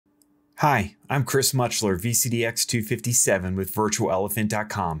Hi, I'm Chris Muchler, VCDX257 with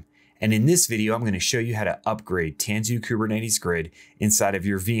VirtualElephant.com, and in this video I'm going to show you how to upgrade Tanzu Kubernetes Grid inside of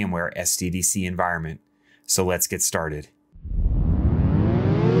your VMware SDDC environment. So let's get started.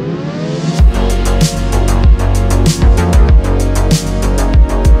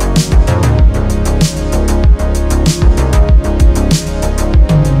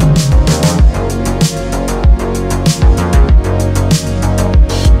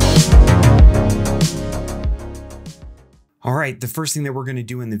 Alright, the first thing that we're going to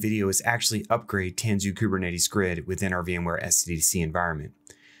do in the video is actually upgrade Tanzu Kubernetes Grid within our VMware SDDC environment.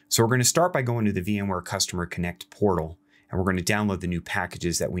 So we're going to start by going to the VMware Customer Connect portal, and we're going to download the new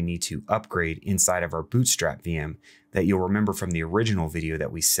packages that we need to upgrade inside of our Bootstrap VM that you'll remember from the original video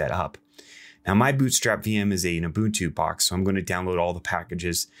that we set up. Now my Bootstrap VM is an Ubuntu box, so I'm going to download all the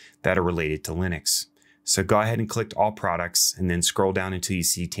packages that are related to Linux. So go ahead and click All Products, and then scroll down until you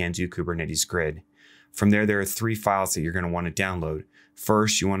see Tanzu Kubernetes Grid. From there are three files that you're going to want to download.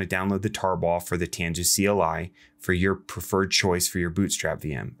 First, you want to download the tarball for the Tanzu CLI for your preferred choice for your Bootstrap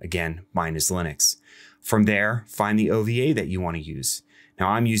VM. Again, mine is Linux. From there, find the OVA that you want to use. Now,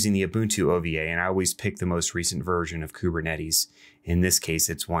 I'm using the Ubuntu OVA, and I always pick the most recent version of Kubernetes. In this case,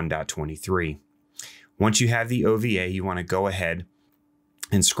 it's 1.23. Once you have the OVA, you want to go ahead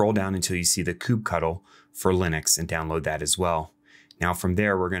and scroll down until you see the kubectl for Linux and download that as well. Now from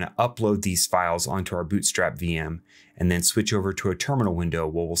there, we're going to upload these files onto our Bootstrap VM and then switch over to a terminal window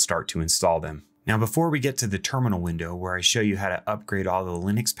where we'll start to install them. Now before we get to the terminal window where I show you how to upgrade all the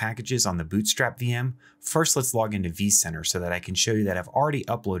Linux packages on the Bootstrap VM, first let's log into vCenter so that I can show you that I've already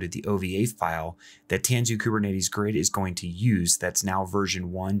uploaded the OVA file that Tanzu Kubernetes Grid is going to use that's now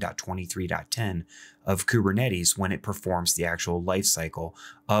version 1.23.10 of Kubernetes when it performs the actual lifecycle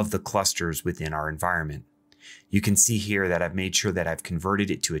of the clusters within our environment. You can see here that I've made sure that I've converted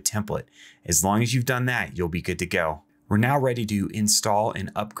it to a template. As long as you've done that, you'll be good to go. We're now ready to install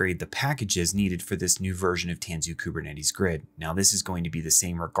and upgrade the packages needed for this new version of Tanzu Kubernetes Grid. Now this is going to be the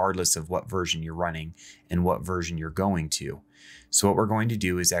same regardless of what version you're running and what version you're going to. So what we're going to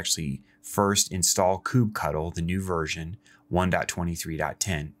do is actually first install kubectl, the new version, 1.23.10.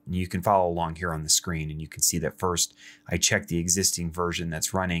 And you can follow along here on the screen, and you can see that first I check the existing version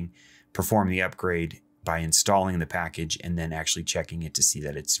that's running, perform the upgrade by installing the package and then actually checking it to see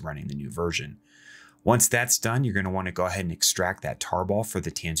that it's running the new version. Once that's done, you're going to want to go ahead and extract that tarball for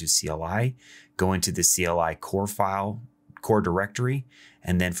the Tanzu CLI, go into the CLI core directory,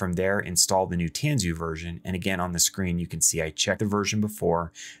 and then from there install the new Tanzu version. And again, on the screen, you can see I checked the version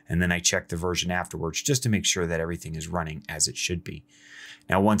before and then I checked the version afterwards just to make sure that everything is running as it should be.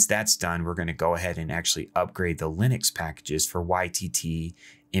 Now, once that's done, we're going to go ahead and actually upgrade the Linux packages for YTT,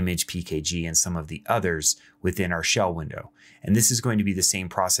 image PKG, and some of the others within our shell window. And this is going to be the same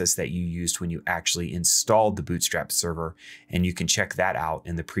process that you used when you actually installed the Bootstrap server, and you can check that out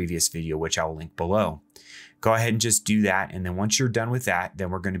in the previous video, which I will link below. Go ahead and just do that, and then once you're done with that, then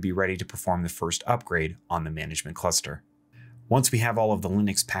we're going to be ready to perform the first upgrade on the management cluster. Once we have all of the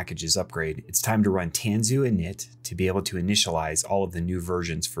Linux packages upgraded, it's time to run Tanzu init to be able to initialize all of the new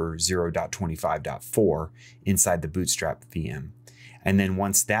versions for 0.25.4 inside the Bootstrap VM. And then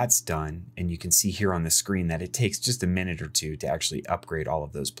once that's done, and you can see here on the screen that it takes just a minute or two to actually upgrade all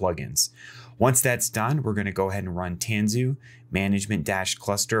of those plugins. Once that's done, we're going to go ahead and run Tanzu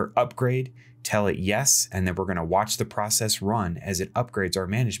management-cluster upgrade, tell it yes, and then we're going to watch the process run as it upgrades our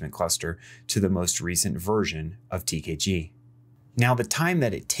management cluster to the most recent version of TKG. Now, the time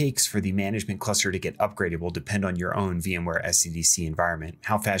that it takes for the management cluster to get upgraded will depend on your own VMware SDDC environment,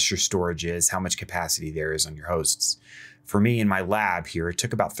 how fast your storage is, how much capacity there is on your hosts. For me in my lab here, it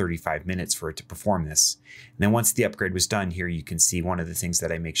took about 35 minutes for it to perform this. And then once the upgrade was done here, you can see one of the things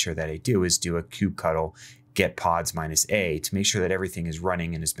that I make sure that I do is do a kubectl get pods -a to make sure that everything is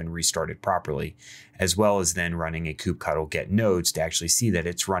running and has been restarted properly, as well as then running a kubectl get nodes to actually see that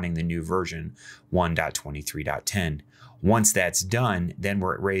it's running the new version 1.23.10. Once that's done, then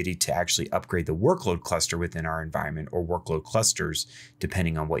we're ready to actually upgrade the workload cluster within our environment, or workload clusters,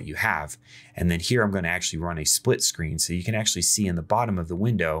 depending on what you have. And then here I'm going to actually run a split screen so you can actually see in the bottom of the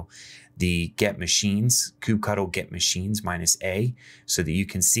window the get machines, kubectl get machines -a, so that you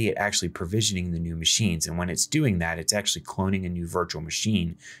can see it actually provisioning the new machines. And when it's doing that, it's actually cloning a new virtual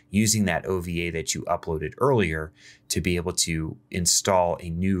machine using that OVA that you uploaded earlier to be able to install a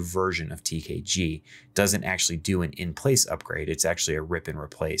new version of TKG. It doesn't actually do an in-place upgrade. It's actually a rip and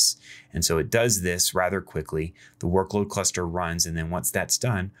replace. And so it does this rather quickly. The workload cluster runs, and then once that's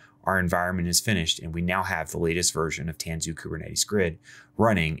done, our environment is finished, and we now have the latest version of Tanzu Kubernetes Grid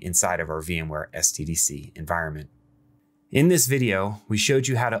running inside of our VMware SDDC environment. In this video, we showed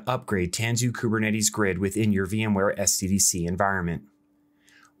you how to upgrade Tanzu Kubernetes Grid within your VMware SDDC environment.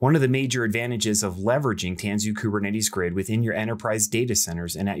 One of the major advantages of leveraging Tanzu Kubernetes Grid within your enterprise data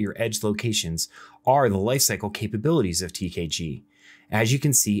centers and at your edge locations are the lifecycle capabilities of TKG. As you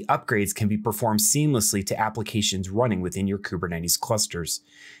can see, upgrades can be performed seamlessly to applications running within your Kubernetes clusters.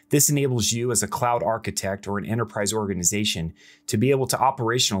 This enables you as a cloud architect or an enterprise organization to be able to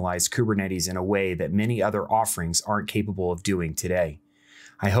operationalize Kubernetes in a way that many other offerings aren't capable of doing today.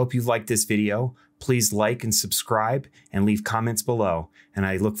 I hope you liked this video. Please like and subscribe and leave comments below, and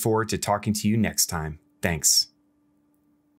I look forward to talking to you next time. Thanks.